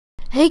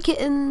Hey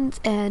kittens,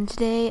 and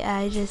today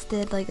I just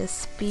did like a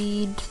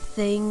speed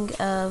thing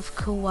of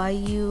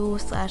Kawauu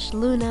 /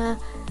 Lunaa,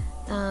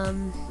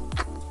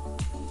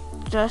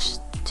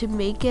 just to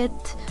make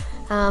it.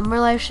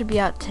 More live should be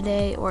out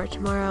today or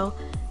tomorrow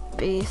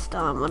based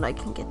on what I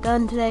can get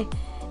done today,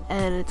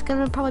 and it's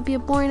gonna probably be a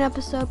boring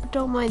episode, but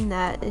don't mind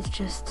that. It's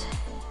just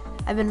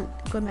I've been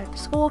going back to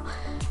school,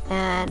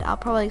 and I'll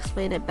probably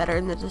explain it better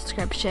in the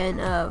description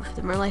of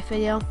the More Life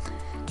video.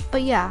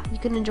 But yeah, you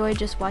can enjoy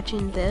just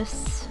watching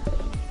this.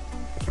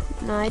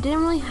 No, I didn't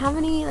really have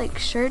any like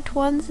shirt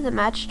ones that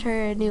matched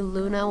her new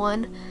Lunaa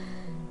one,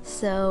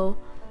 so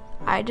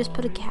I just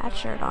put a cat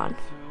shirt on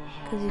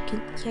because you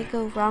can't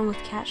go wrong with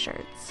cat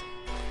shirts.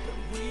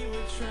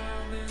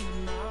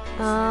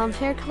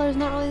 Hair color is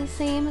not really the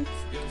same. It's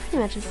pretty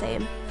much the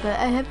same, but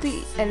I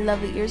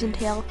love the ears and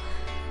tail.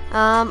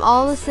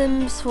 All the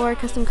Sims 4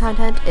 custom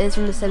content is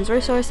from the Sims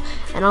resource,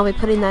 and I'll be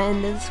putting that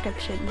in the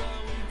description.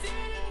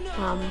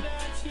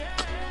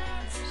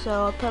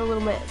 So I put a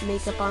little bit of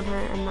makeup on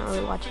her. I'm not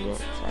really watching it,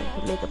 so I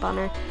put makeup on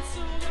her.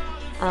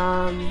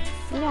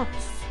 Yeah.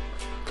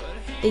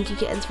 Thank you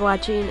kittens for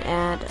watching,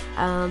 and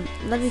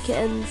love you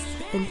kittens,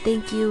 and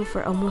thank you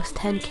for almost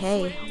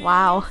 10k.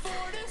 Wow.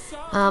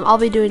 I'll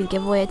be doing a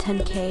giveaway at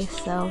 10k,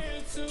 so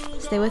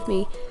stay with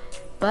me.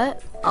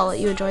 But I'll let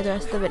you enjoy the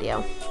rest of the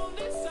video.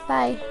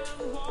 Bye.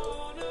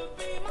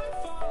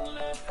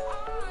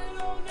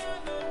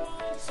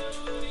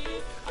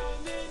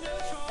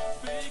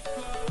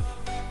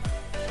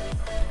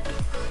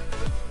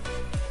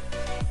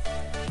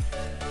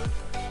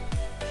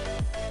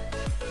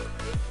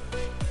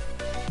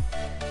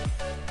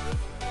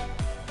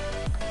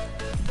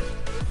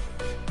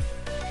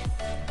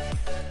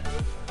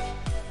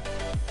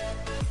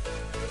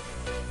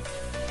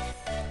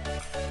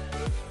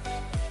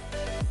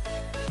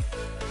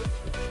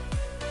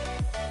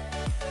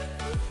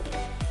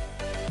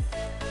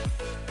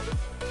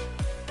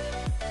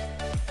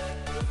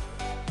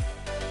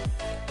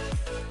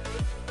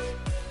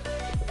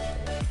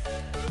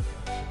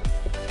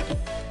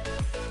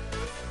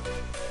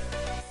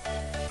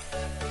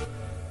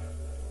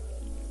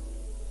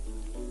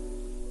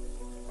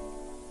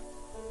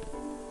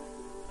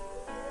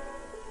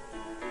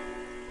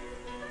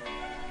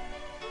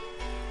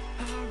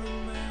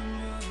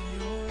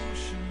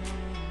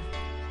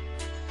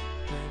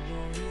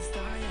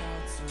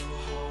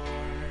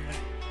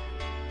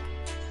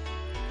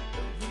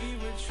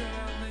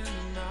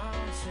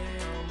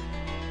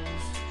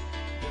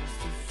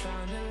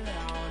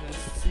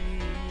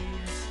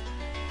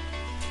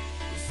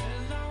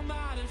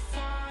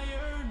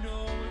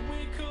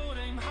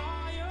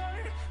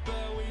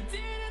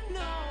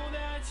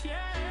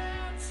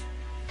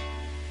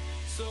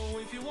 So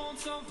if you want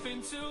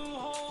something to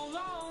hold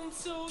on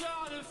to,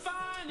 gotta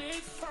find it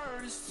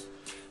first.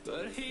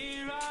 But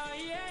here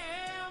I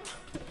am,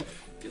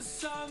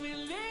 'cause I've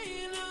been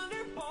laying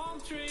under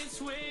palm trees,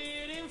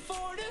 waiting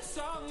for the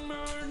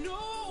summer,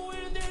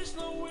 knowing there's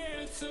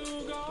nowhere to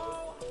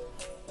go.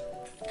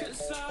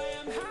 'Cause I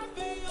am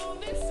happy on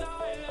this